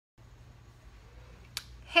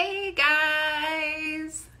Hey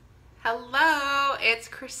guys! Hello, it's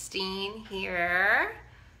Christine here.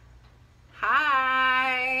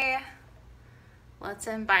 Hi! Let's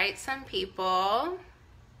invite some people.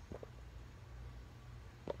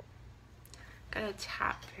 Gotta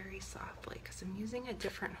tap very softly because I'm using a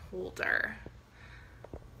different holder.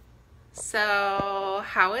 So,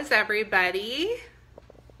 how is everybody?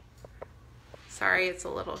 Sorry, it's a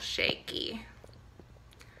little shaky.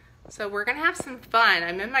 So we're gonna have some fun.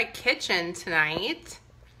 I'm in my kitchen tonight.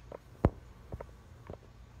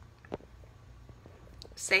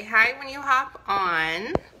 Say hi when you hop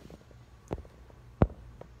on.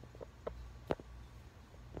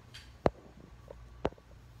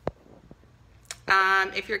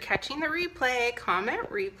 If you're catching the replay, comment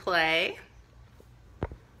replay.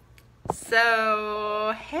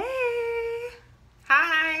 So, hey,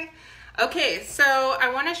 hi. Okay, so I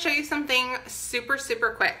want to show you something super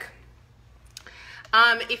quick.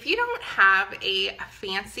 If you don't have a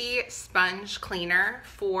fancy sponge cleaner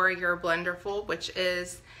for your Blenderful, which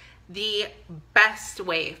is the best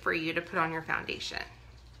way for you to put on your foundation,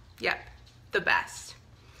 yep, the best,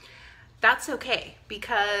 that's okay,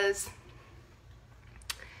 because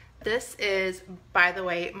this is, by the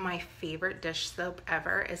way, my favorite dish soap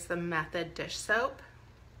ever is the Method dish soap.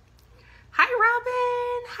 Hi,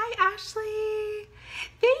 Robin. Hi, Ashley.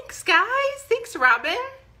 Thanks, guys. Thanks, Robin.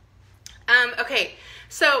 Okay,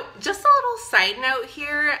 so just a little side note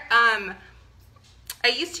here. I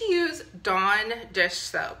used to use Dawn dish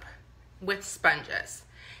soap with sponges,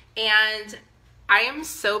 and I am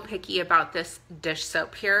so picky about this dish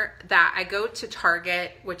soap here that I go to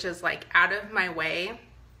Target, which is like out of my way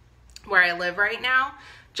where I live right now,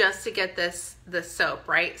 just to get this soap,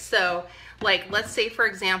 right? So like, let's say for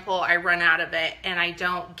example, I run out of it and I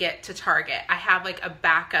don't get to Target. I have like a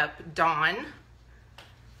backup Dawn.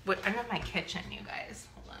 I'm in my kitchen, you guys,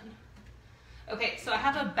 hold on. Okay, so I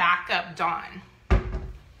have a backup Dawn,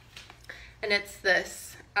 and it's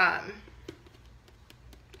this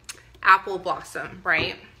apple blossom,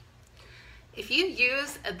 right? If you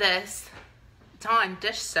use this Dawn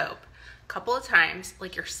dish soap a couple of times,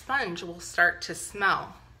 like, your sponge will start to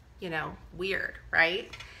smell, you know, weird,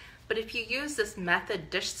 right? But if you use this Method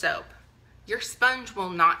dish soap, your sponge will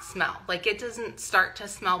not smell. Like, it doesn't start to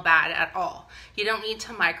smell bad at all. You don't need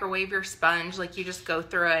to microwave your sponge. Like, you just go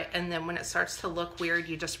through it, and then when it starts to look weird,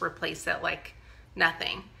 you just replace it like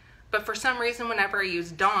nothing. But for some reason, whenever I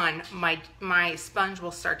use Dawn, my sponge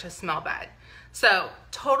will start to smell bad. So,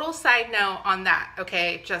 total side note on that,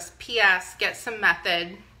 okay? Just PS, get some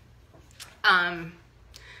Method.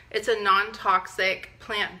 It's a non-toxic,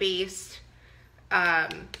 plant-based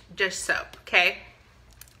dish soap, okay?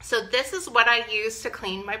 So this is what I use to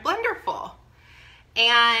clean my Blenderful,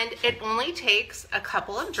 and it only takes a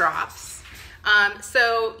couple of drops.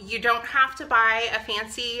 So you don't have to buy a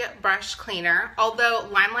fancy brush cleaner, although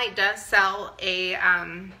Limelight does sell a,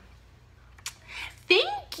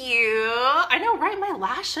 thank you. I know, right? My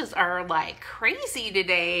lashes are like crazy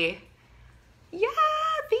today. Yeah,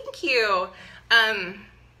 thank you.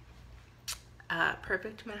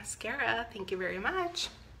 Perfect mascara, thank you very much.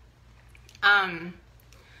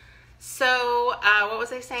 So what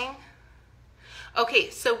was I saying? Okay,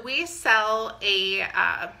 so we sell a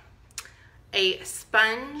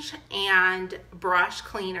sponge and brush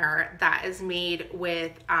cleaner that is made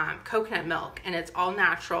with coconut milk, and it's all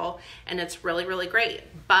natural, and it's really great.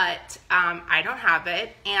 But I don't have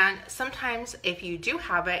it, and sometimes if you do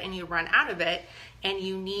have it and you run out of it and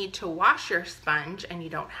you need to wash your sponge and you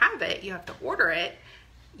don't have it, you have to order it,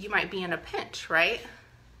 you might be in a pinch, right?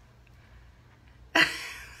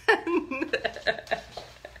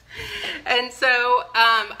 And so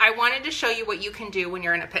I wanted to show you what you can do when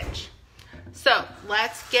you're in a pinch. So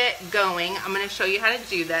let's get going. I'm going to show you how to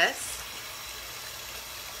do this.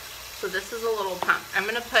 So this is a little pump. I'm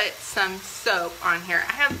going to put some soap on here.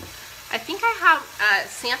 I think I have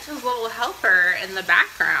Santa's little helper in the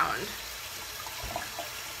background.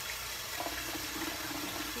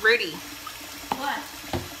 Rudy. What?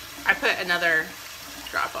 I put another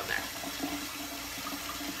drop on there.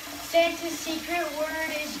 Santa's secret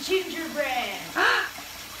word is gingerbread.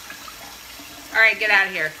 All right, get out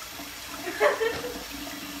of here.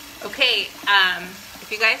 Okay, if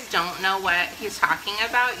you guys don't know what he's talking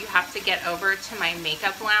about, you have to get over to my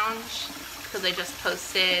makeup lounge, because I just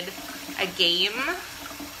posted a game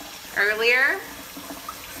earlier.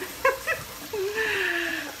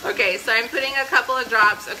 Okay, so I'm putting a couple of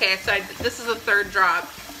drops. Okay, so this is the third drop.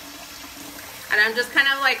 And I'm just kind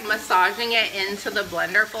of like massaging it into the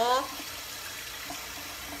Blenderful.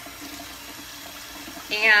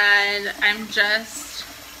 And I'm just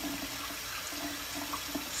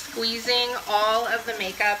squeezing all of the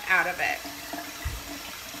makeup out of it.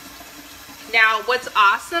 Now, what's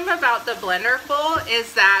awesome about the Blenderful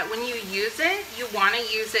is that when you use it, you want to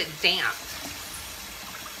use it damp.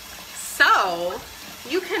 So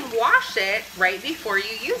you can wash it right before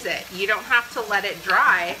you use it. You don't have to let it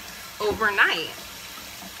dry overnight.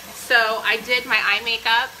 So I did my eye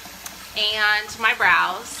makeup and my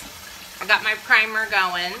brows. I got my primer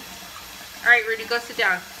going. All right, Rudy, go sit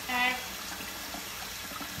down. Okay.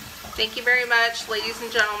 Thank you very much, ladies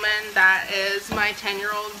and gentlemen. That is my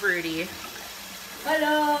 10-year-old Rudy.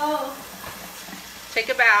 Hello. Take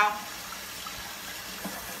a bow.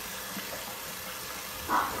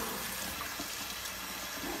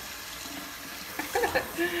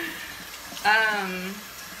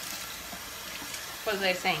 What was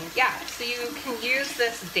I saying? Yeah, so you can use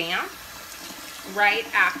this damp right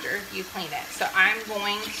after you clean it. So I'm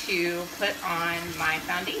going to put on my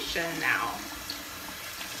foundation now,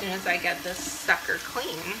 as soon as I get this sucker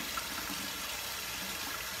clean.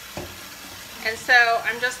 And so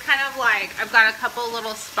I'm just kind of like, I've got a couple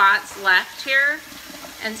little spots left here.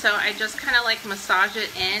 And so I just kind of like massage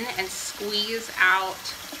it in and squeeze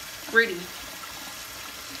out, Rudy,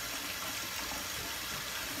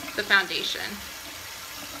 the foundation.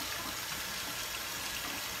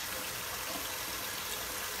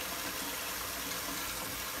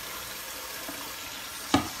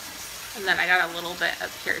 And then I got a little bit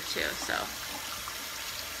up here too, so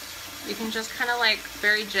you can just kind of like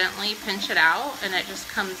very gently pinch it out and it just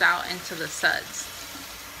comes out into the suds.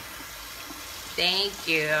 Thank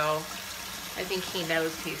you. I think he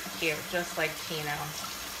knows he's cute, just like Tino.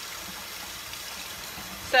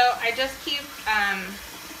 So I just keep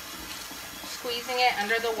squeezing it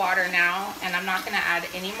under the water now, and I'm not going to add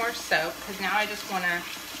any more soap because now I just want to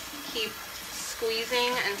keep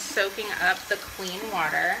squeezing and soaking up the clean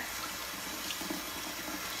water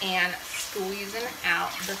and squeezing out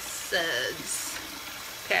the suds.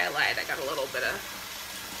 Okay, I lied. I got a little bit of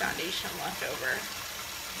foundation left over.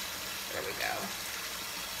 There we go.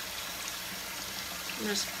 I'm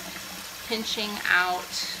just pinching out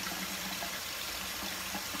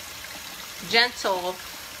gentle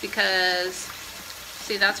because,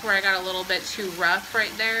 see, that's where I got a little bit too rough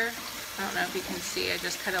right there. I don't know if you can see. I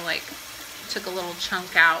just kind of like took a little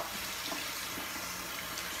chunk out.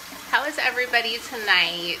 How is everybody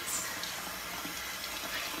tonight?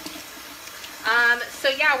 So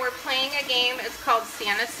yeah, we're playing a game. It's called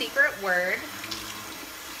Santa's Secret Word.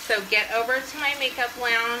 So get over to my makeup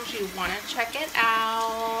lounge. You want to check it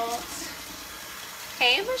out.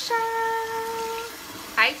 Hey, Michelle.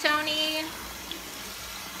 Hi, Tony.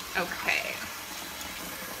 Okay.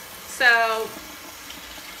 So,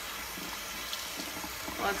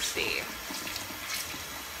 let's see.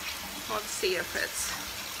 Let's see if it's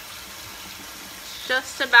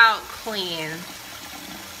just about clean.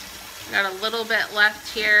 Got a little bit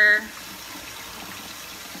left here.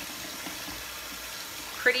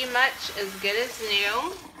 Pretty much as good as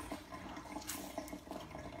new.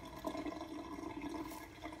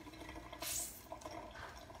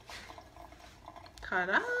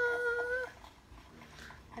 Ta-da!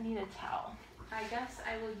 I need a towel. I guess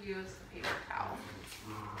I will use a paper towel.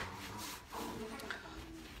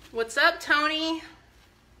 What's up, Tony?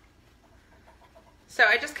 So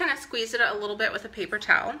I just kind of squeezed it a little bit with a paper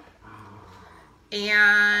towel.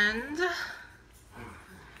 And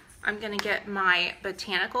I'm going to get my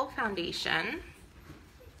botanical foundation.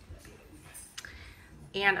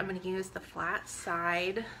 And I'm going to use the flat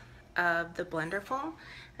side of the Blenderful.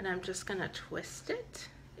 And I'm just going to twist it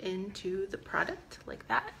into the product like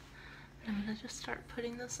that. And I'm going to just start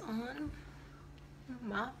putting this on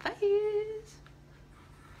my face.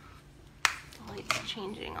 The light's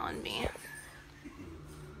changing on me.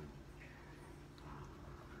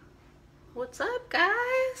 What's up,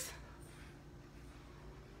 guys?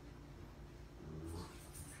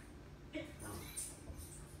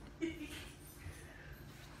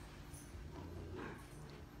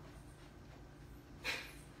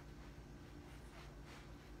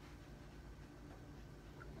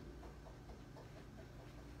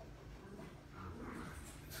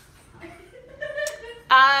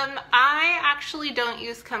 I actually don't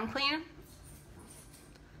use Come Clean.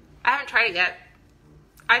 I haven't tried it yet.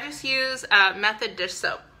 I just use Method dish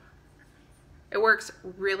soap. It works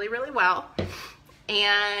really, really well.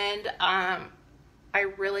 And I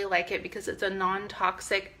really like it because it's a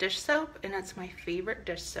non-toxic dish soap and it's my favorite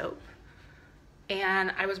dish soap.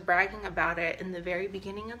 And I was bragging about it in the very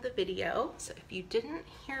beginning of the video. So if you didn't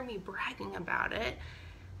hear me bragging about it,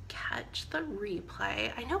 catch the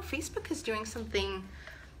replay. I know Facebook is doing something,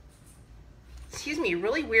 excuse me,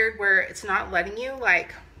 really weird where it's not letting you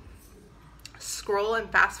like scroll and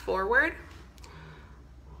fast forward.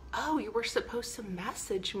 Oh, you were supposed to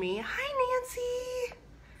message me. Hi, Nancy.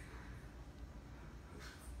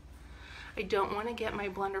 I don't want to get my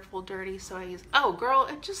Blenderful dirty, so I use, oh girl,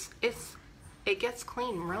 it gets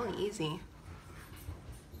clean really easy.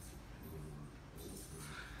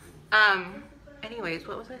 Anyways,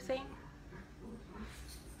 what was I saying?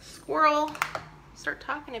 Squirrel, start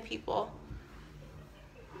talking to people.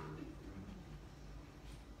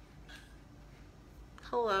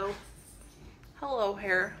 Hello. Hello,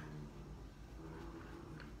 hair.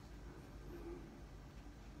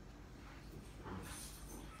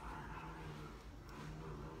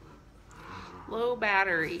 Low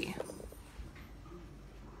battery.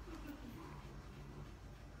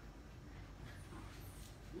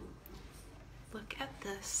 Look at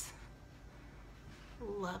this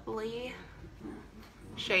lovely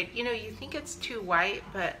shade. You know, you think it's too white,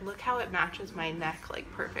 but look how it matches my neck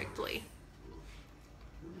like perfectly.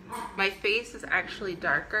 My face is actually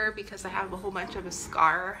darker because I have a whole bunch of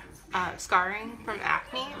scarring from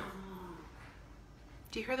acne.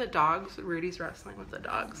 Do you hear the dogs? Rudy's wrestling with the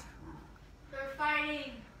dogs. They're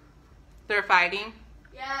fighting. They're fighting?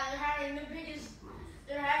 Yeah, they're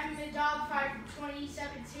having the dog fight from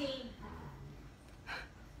 2017.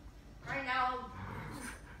 Right now,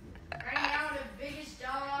 the biggest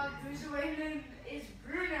dog who's winning is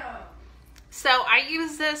Bruno. So I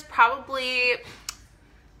use this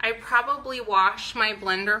I probably wash my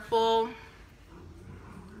Blenderful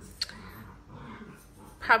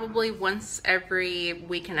probably once every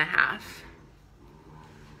week and a half.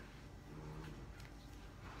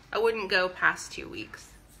 I wouldn't go past 2 weeks.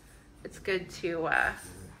 It's good to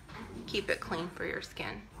keep it clean for your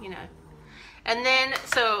skin, you know. And then,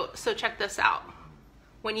 so check this out.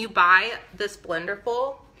 When you buy this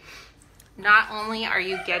Blenderful, not only are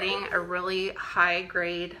you getting a really high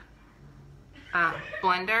grade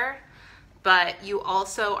blender, but you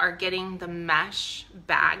also are getting the mesh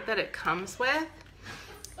bag that it comes with.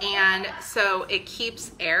 And so it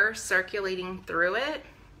keeps air circulating through it.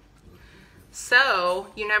 So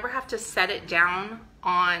you never have to set it down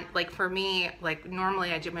on, like for me, like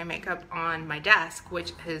normally I do my makeup on my desk,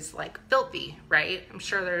 which is like filthy, right? I'm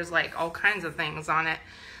sure there's like all kinds of things on it.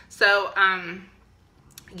 So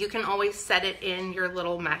you can always set it in your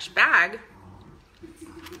little mesh bag.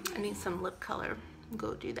 I need some lip color.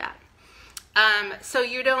 Go do that. So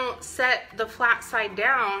you don't set the flat side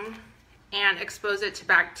down and expose it to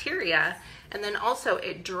bacteria. And then also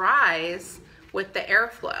it dries with the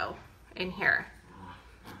airflow in here,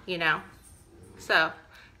 you know? So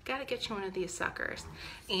gotta get you one of these suckers.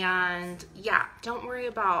 And yeah, don't worry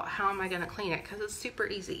about how am I gonna clean it, because it's super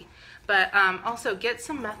easy. But also get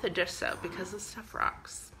some Method dish soap because this stuff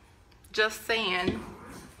rocks. Just saying.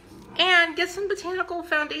 And get some botanical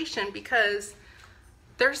foundation, because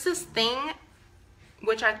there's this thing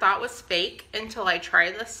which I thought was fake until I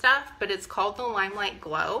tried this stuff, but it's called the Limelight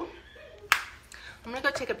Glow. I'm gonna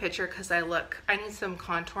go take a picture because I need some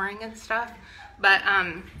contouring and stuff, but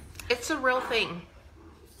it's a real thing.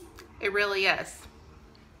 It really is.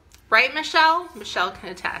 Right, Michelle? Michelle can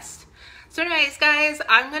attest. So anyways, guys,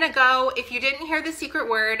 I'm gonna go. If you didn't hear the secret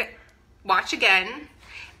word, watch again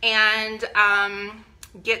and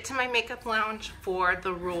get to my makeup lounge for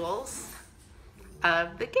the rules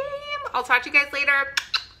of the game. I'll talk to you guys later.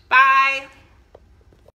 Bye.